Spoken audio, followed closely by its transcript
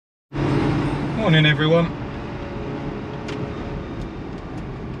Morning everyone.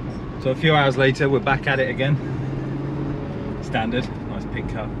 So a few hours later we're back at it again. Standard, nice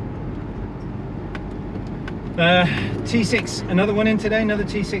pink car. T6, another one in today, another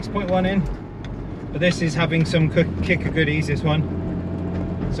t6.1 in. But this is having some kicker goodies, this one.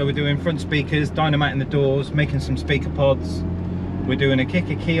 So we're doing front speakers, dynamiting the doors, making some speaker pods. We're doing a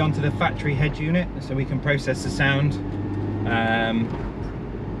kicker key onto the factory head unit so we can process the sound. And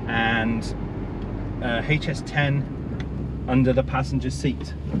HS10 under the passenger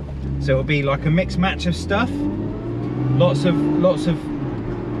seat. So it'll be like a mixed match of stuff. Lots of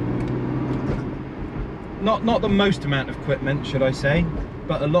not the most amount of equipment, should I say,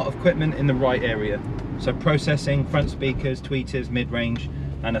 but a lot of equipment in the right area. So processing, front speakers, tweeters, mid-range,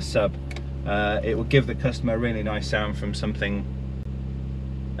 and a sub. It will give the customer a really nice sound from something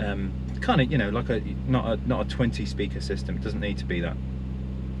kind of, you know, like not a 20 speaker system. It doesn't need to be that.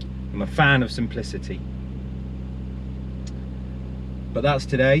 I'm a fan of simplicity. But that's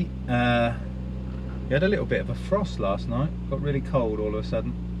today. We had a little bit of a frost last night. Got really cold all of a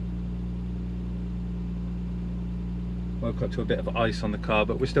sudden. Woke up to a bit of ice on the car,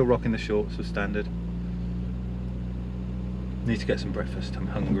 but we're still rocking the shorts as standard. Need to get some breakfast, I'm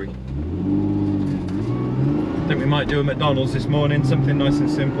hungry. I think we might do a McDonald's this morning, something nice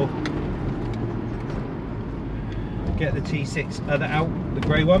and simple. Get the T6 other out, the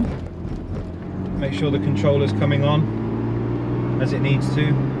grey one. Make sure the controller's coming on as it needs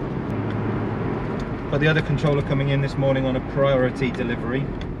to. But the other controller coming in this morning on a priority delivery.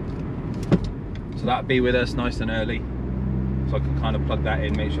 So that'll be with us nice and early. So I can kind of plug that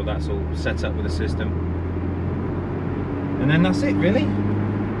in, make sure that's all set up with the system. And then that's it really.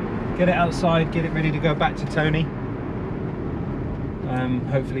 Get it outside, get it ready to go back to Tony.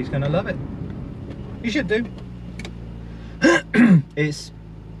 Hopefully he's going to love it. He should do.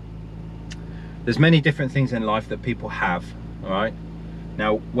 There's many different things in life that people have, all right?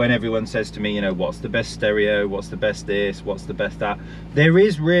 Now, when everyone says to me, you know, what's the best stereo, what's the best this, what's the best that, there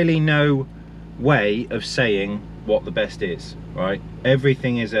is really no way of saying what the best is, right?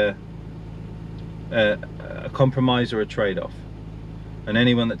 Everything is a compromise or a trade-off, and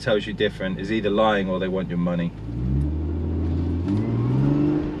anyone that tells you different is either lying or they want your money.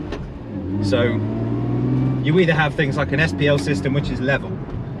 So you either have things like an SPL system, which is level.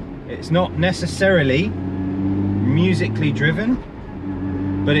 It's not necessarily musically driven,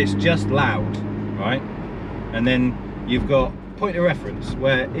 but it's just loud, right? And then you've got point of reference,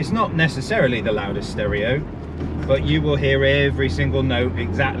 where it's not necessarily the loudest stereo, but you will hear every single note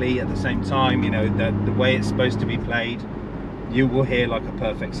exactly at the same time, you know, the way it's supposed to be played. You will hear like a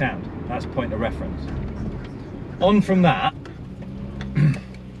perfect sound. That's point of reference. On from that,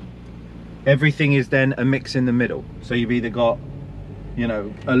 everything is then a mix in the middle. So you've either got, you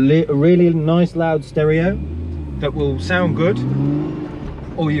know, a really nice loud stereo that will sound good,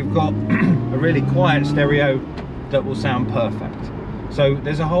 or you've got a really quiet stereo that will sound perfect. So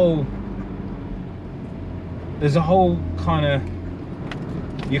there's a whole kind of,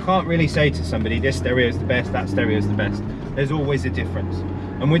 you can't really say to somebody this stereo is the best, that stereo is the best. There's always a difference.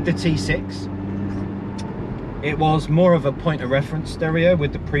 And with the T6, it was more of a point of reference stereo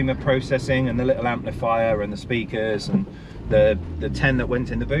with the Prima processing and the little amplifier and the speakers and the 10 that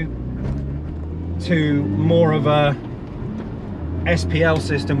went in the boot, to more of a SPL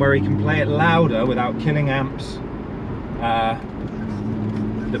system where he can play it louder without killing amps.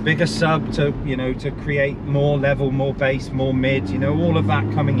 The bigger sub to, you know, to create more level, more bass, more mid, you know, all of that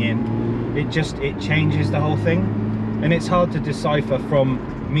coming in. It changes the whole thing, and it's hard to decipher from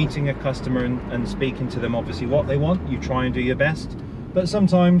meeting a customer and speaking to them obviously what they want. You try and do your best, but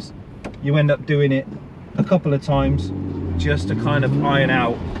sometimes you end up doing it a couple of times just to kind of iron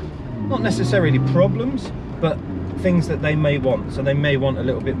out, not necessarily problems, but things that they may want. So they may want a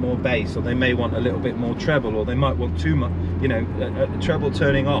little bit more bass, or they may want a little bit more treble, or they might want too much, you know, a treble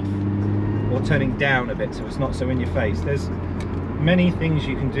turning off or turning down a bit so it's not so in your face. There's many things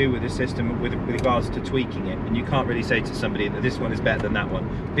you can do with this system with regards to tweaking it, and you can't really say to somebody that this one is better than that one,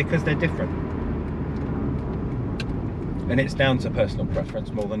 because they're different. And it's down to personal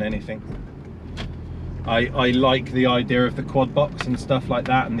preference more than anything. I like the idea of the quad box and stuff like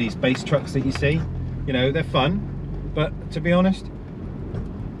that, and these bass trucks that you see, you know, they're fun, but to be honest,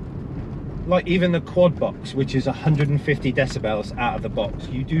 like even the quad box, which is 150 decibels out of the box,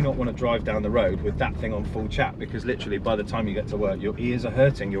 you do not want to drive down the road with that thing on full chat, because literally by the time you get to work your ears are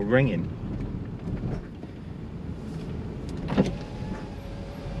hurting, you're ringing.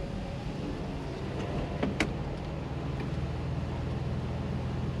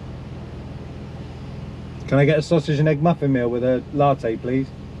 Can I get a sausage and egg muffin meal with a latte, please?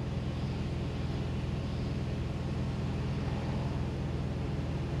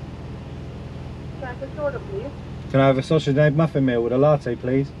 the soda, please? Can I have a sausage and egg muffin meal with a latte,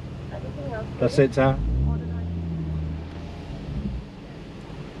 please? Anything else, That's please? it, sir. Order nine.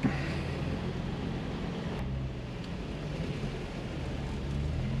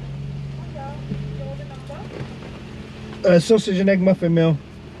 Okay, order number? Sausage and egg muffin meal.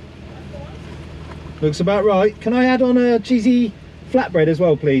 Looks about right. Can I add on a cheesy flatbread as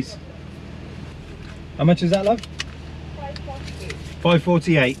well, please? How much is that, love? 548.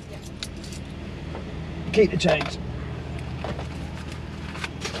 5.48. Yeah. Keep the change.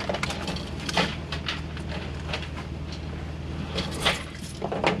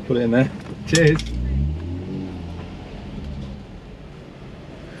 Put it in there. Cheers.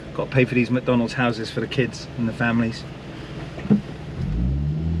 Got to pay for these McDonald's houses for the kids and the families.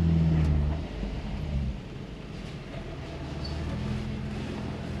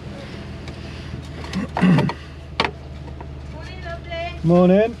 Morning, lovely.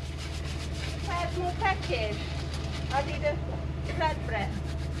 Morning. Small package. I need a flatbread.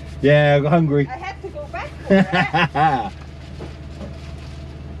 Yeah, I'm hungry. I had to go back for it.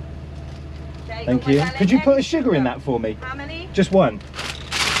 There Thank go, you. my darling. Could you put a Extra sugar in milk. that for me? How many? Just one.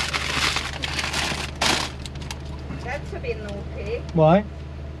 That's a bit naughty. Why?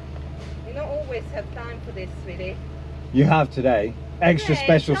 You don't always have time for this, sweetie. You have today. Extra Okay,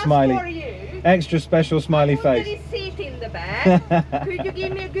 special just smiley. for you. Extra special smiley I put face. the receipt in the bag. Could you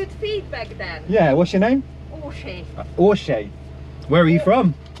give me a good feedback then? Yeah, what's your name? Orshay, Orshay. Where are you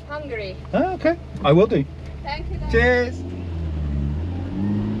from? Hungary. Oh, okay. I will do. Thank you. Then. Cheers.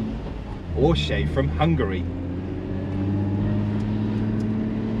 Orshay from Hungary.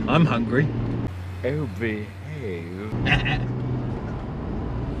 I'm hungry. Oh, behave.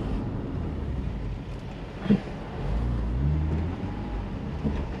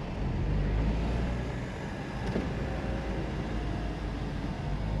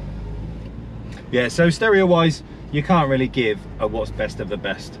 Yeah, so stereo wise, you can't really give a what's best of the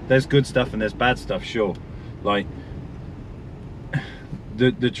best. There's good stuff and there's bad stuff, sure. Like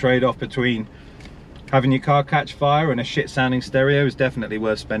the trade-off between having your car catch fire and a shit sounding stereo is definitely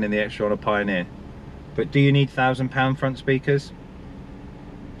worth spending the extra on a Pioneer. But do you need £1,000 front speakers?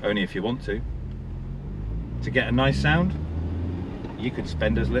 Only if you want to. To get a nice sound, you could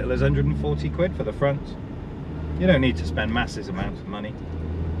spend as little as 140 quid for the front. You don't need to spend massive amounts of money.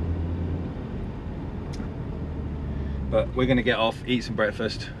 But we're going to get off, eat some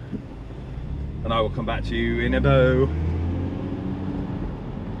breakfast, and I will come back to you in a bow.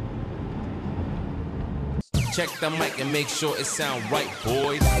 Check the mic and make sure it sound right,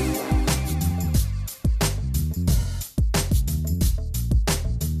 boys.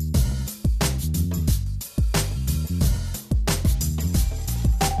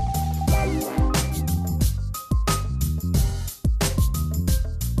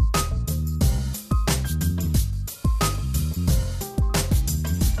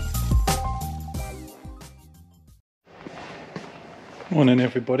 Morning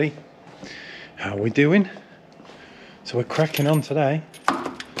everybody, how are we doing? So we're cracking on today,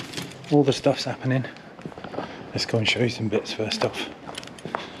 all the stuff's happening. Let's go and show you some bits first off.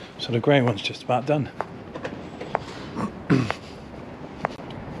 So the grey one's just about done.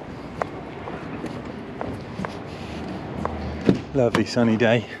 Lovely sunny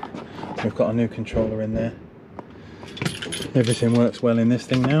day. We've got a new controller in there. Everything works well in this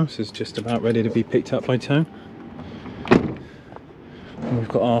thing now, so it's just about ready to be picked up by Tone. And we've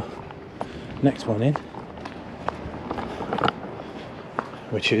got our next one in,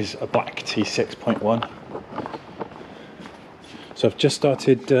 which is a black t6.1. So I've just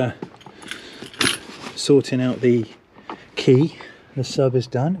started sorting out the key. The sub is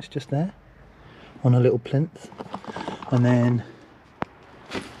done, it's just there on a little plinth. And then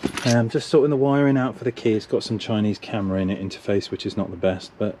I'm just sorting the wiring out for the key. It's got some Chinese camera in it interface, which is not the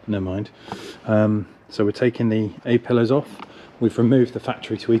best, but never mind. So we're taking the A-pillars off. We've removed the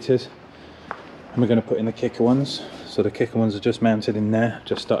factory tweeters and we're going to put in the kicker ones. So the kicker ones are just mounted in there,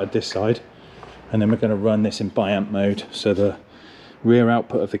 just started this side. And then we're going to run this in bi-amp mode. So the rear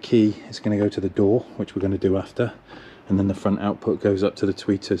output of the key is going to go to the door, which we're going to do after. And then the front output goes up to the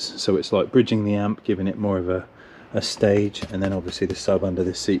tweeters. So it's like bridging the amp, giving it more of a stage. And then obviously the sub under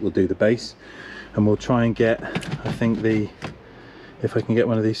this seat will do the bass. And we'll try and get, I think if I can get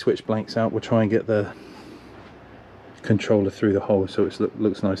one of these switch blanks out, we'll try and get the controller through the hole so it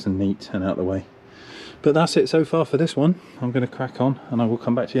looks nice and neat and out of the way. But that's it so far for this one. I'm going to crack on and I will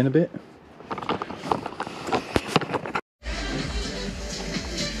come back to you in a bit.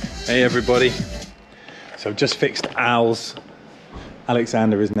 Hey everybody, so I've just fixed Al's,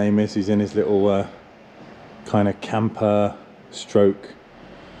 Alexander his name is, he's in his little kind of camper stroke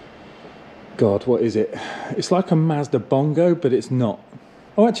God, what is it? It's like a Mazda Bongo, but it's not.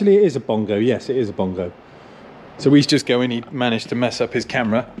 Oh, actually it is a Bongo. Yes, it is a Bongo. So he's just going, he managed to mess up his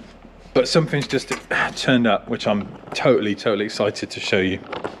camera, but something's just turned up, which I'm totally excited to show you.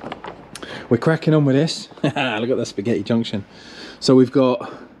 We're cracking on with this. Look at that spaghetti junction. So we've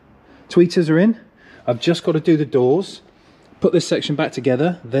got tweeters are in. I've just got to do the doors, put this section back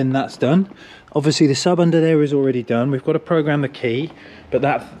together, then that's done. Obviously the sub under there is already done. We've got to program the key, but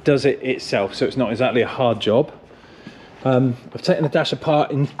that does it itself, so it's not exactly a hard job. I've taken the dash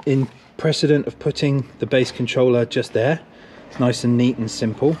apart in precedent of putting the base controller just there. It's nice and neat and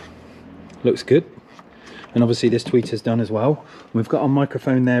simple. Looks good. And obviously this tweeter's done as well. We've got our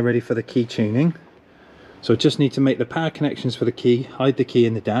microphone there ready for the key tuning. So I just need to make the power connections for the key, hide the key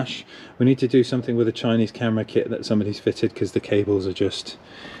in the dash. We need to do something with a Chinese camera kit that somebody's fitted because the cables are just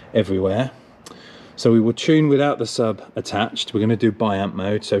everywhere. So we will tune without the sub attached. We're going to do biamp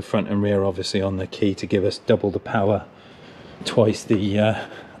mode, so front and rear obviously on the key to give us double the power, twice the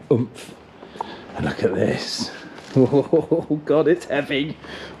oomph. And look at this. Oh God, it's heavy.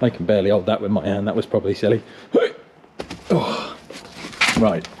 I can barely hold that with my hand. That was probably silly. Oh.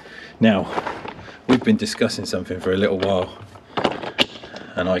 Right, now we've been discussing something for a little while,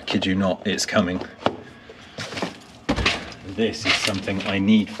 and I kid you not, it's coming. This is something I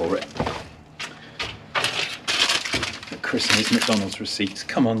need for it. The Christmas McDonald's receipts.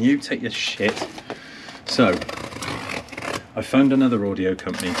 Come on, you take your shit. So I phoned another audio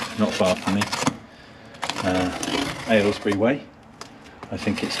company not far from me, Aylesbury Way. I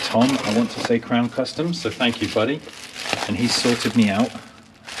think it's Tom. I want to say Crown Customs, so thank you, buddy. And he's sorted me out.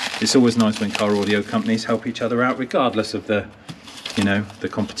 It's always nice when car audio companies help each other out, regardless of the, you know, the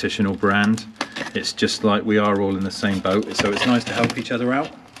competition or brand. It's just like we are all in the same boat, so it's nice to help each other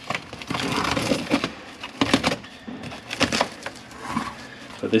out.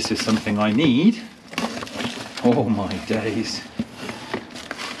 But this is something I need. Oh my days.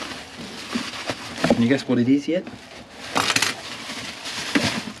 Can you guess what it is yet? Get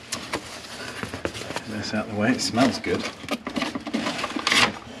this out of the way, it smells good.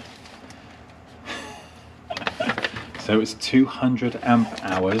 So it's 200 amp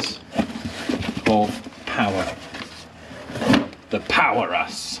hours of power. The Power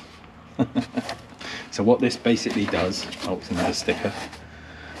Us. So what this basically does, oh, it's another sticker.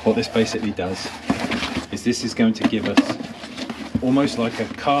 What this basically does is this is going to give us almost like a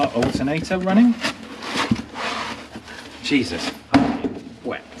car alternator running. Jesus, fucking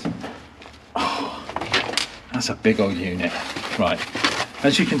wet. Oh, that's a big old unit. Right,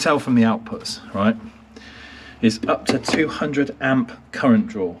 as you can tell from the outputs, right, is up to 200 amp current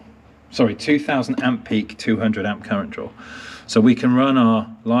draw. Sorry, 2000 amp peak, 200 amp current draw. So we can run our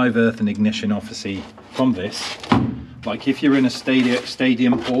live earth and ignition obviously from this. Like if you're in a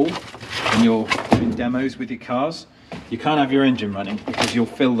stadium hall and you're doing demos with your cars, you can't have your engine running because you'll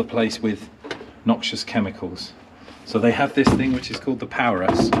fill the place with noxious chemicals. So they have this thing which is called the Power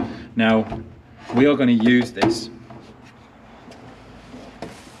Us. Now we are going to use this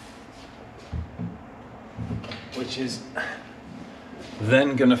which is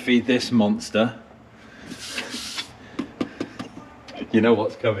then going to feed this monster. You know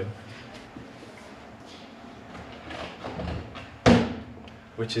what's coming.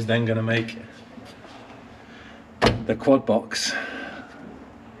 Which is then going to make the quad box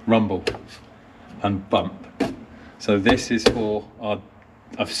rumble and bump. So this is for our,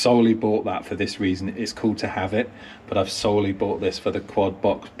 I've solely bought that for this reason. It's cool to have it, but I've solely bought this for the quad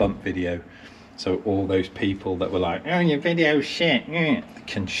box bump video. So all those people that were like, oh, your video's shit,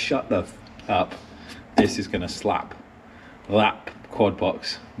 can shut the f up. This is going to slap that quad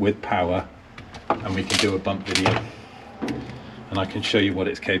box with power and we can do a bump video. And I can show you what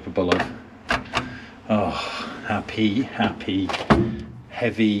it's capable of. Oh, happy, happy,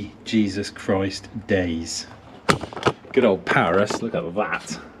 heavy Jesus Christ days. Good old Paris, look at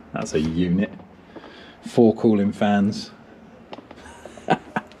that. That's a unit. 4 cooling fans.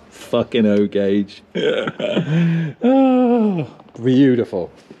 Fucking O-gauge. Oh,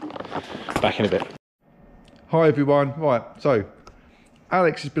 beautiful. Back in a bit. Hi everyone. Right, so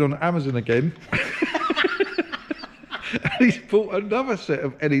Alex has been on Amazon again. And he's bought another set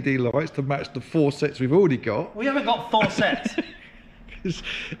of LED lights to match the 4 sets we've already got. We haven't got 4 sets. Because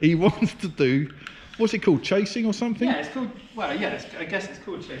he wants to do, what's it called, chasing or something? Yeah, it's called, well, yeah, I guess it's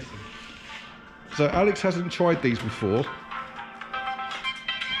called chasing. So Alex hasn't tried these before.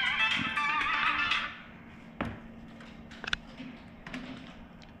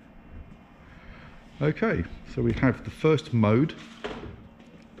 Okay, so we have the first mode.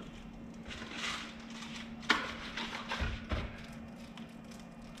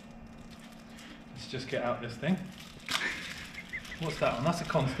 just get out this thing. What's that one? That's a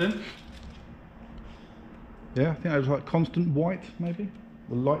constant. Yeah, I think that was like constant white, maybe.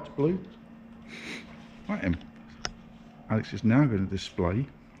 The light blue. Right, Alex is now going to display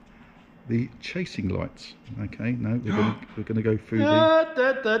the chasing lights. Okay, no, we're going to go through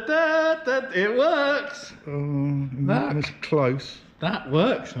the. It works. Oh, it's close. That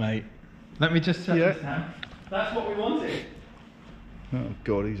works, mate. Let me just set Yeah. this down. That's what we wanted. Oh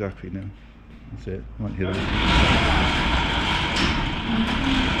God, he's happy now. That's it. Won't hear that.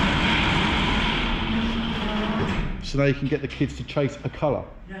 So now you can get the kids to chase a colour.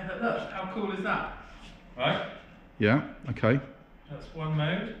 Yeah, but look, how cool is that? Right? Yeah. Okay. That's one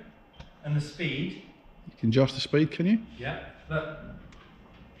mode. And the speed. You can adjust the speed, can you? Yeah. Look.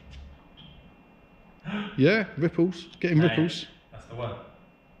 Yeah. Ripples. Getting ripples. That's the one.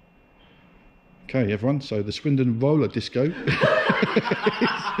 Okay, everyone. So the Swindon Roller Disco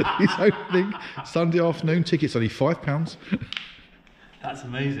is opening Sunday afternoon. Tickets only £5. That's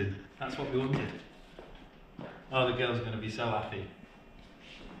amazing. That's what we wanted. Oh, the girls are going to be so happy.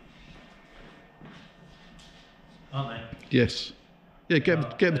 Aren't they? Yes. Yeah.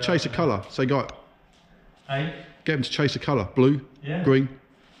 Get them to chase a colour. Say, guy. Hey? Get them to chase a colour. Blue. Yeah. Green.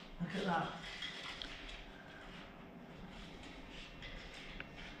 Look at that.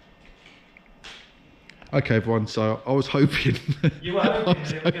 Okay, everyone. So I was hoping. You were hoping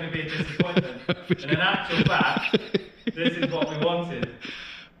that it was going to be a disappointment. And in actual fact, this is what we wanted.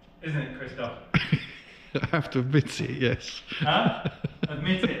 Isn't it, Christoph? I have to admit it. Yes. Huh?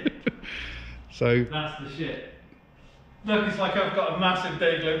 Admit it. So. That's the shit. Look, it's like I've got a massive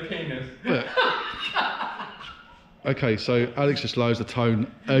Dayglow penis. Look. Okay, so Alex just lowers the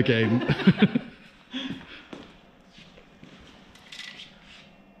tone again.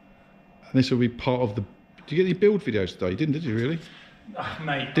 And this will be part of the. Did you get any build videos today? You didn't, did you really?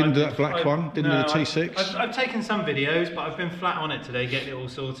 Mate, Didn't do that black one? Didn't do the T6? I've taken some videos, but I've been flat on it today, getting it all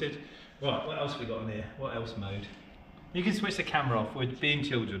sorted. Right, what else have we got on here? What else mode? You can switch the camera off, we're being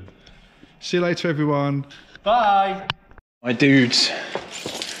children. See you later, everyone. Bye! My dudes,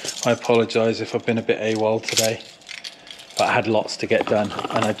 I apologise if I've been a bit AWOL today, but I had lots to get done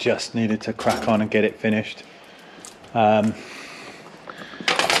and I just needed to crack on and get it finished. Got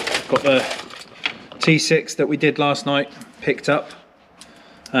the T6 that we did last night picked up.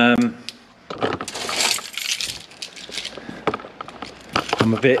 I'm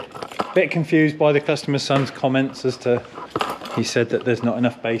a bit confused by the customer's son's comments as to, he said that there's not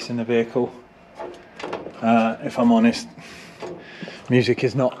enough bass in the vehicle. If I'm honest, music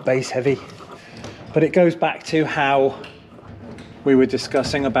is not bass heavy, but it goes back to how we were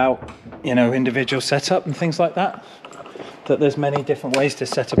discussing about, you know, individual setup and things like that. That there's many different ways to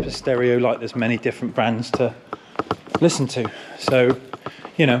set up a stereo, like there's many different brands to listen to. So,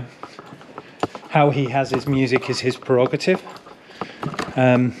 you know, how he has his music is his prerogative.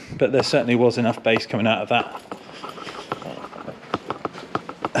 But there certainly was enough bass coming out of that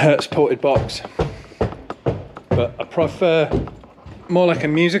Hertz ported box. But I prefer more like a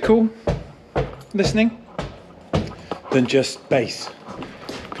musical listening than just bass,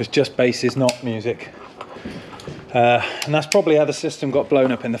 because just bass is not music. And that's probably how the system got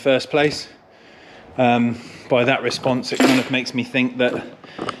blown up in the first place. By that response, it kind of makes me think that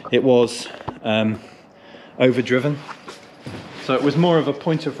it was overdriven. So it was more of a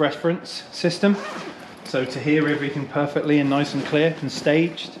point of reference system. So to hear everything perfectly and nice and clear and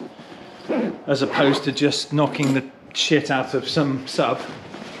staged, as opposed to just knocking the shit out of some sub.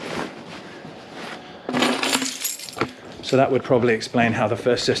 So that would probably explain how the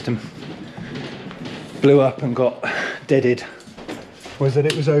first system blew up and got deaded, was that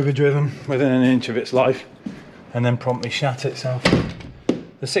it was overdriven within an inch of its life and then promptly shat itself.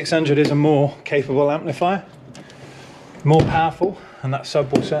 The 600 is a more capable amplifier, more powerful, and that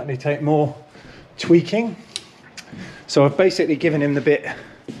sub will certainly take more tweaking. So I've basically given him the bit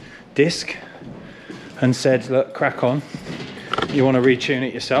disc and said, look, crack on. You want to retune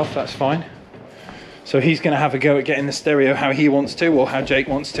it yourself, that's fine. So he's going to have a go at getting the stereo how he wants to, or how Jake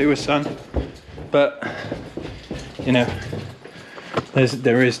wants to, his son. But, you know,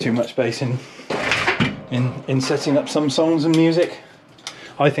 there is too much bass in setting up some songs and music.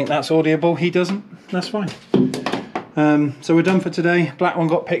 I think that's audible, he doesn't, that's fine. So we're done for today. Black one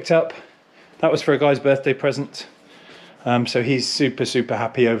got picked up. That was for a guy's birthday present. So he's super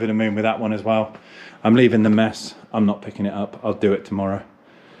happy, over the moon with that one as well. I'm leaving the mess. I'm not picking it up. I'll do it tomorrow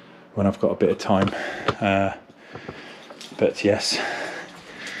when I've got a bit of time. But yes,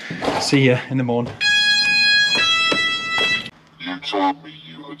 see ya in the morning. You told me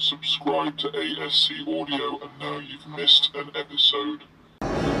you had subscribed to ASC Audio and now you've missed an episode.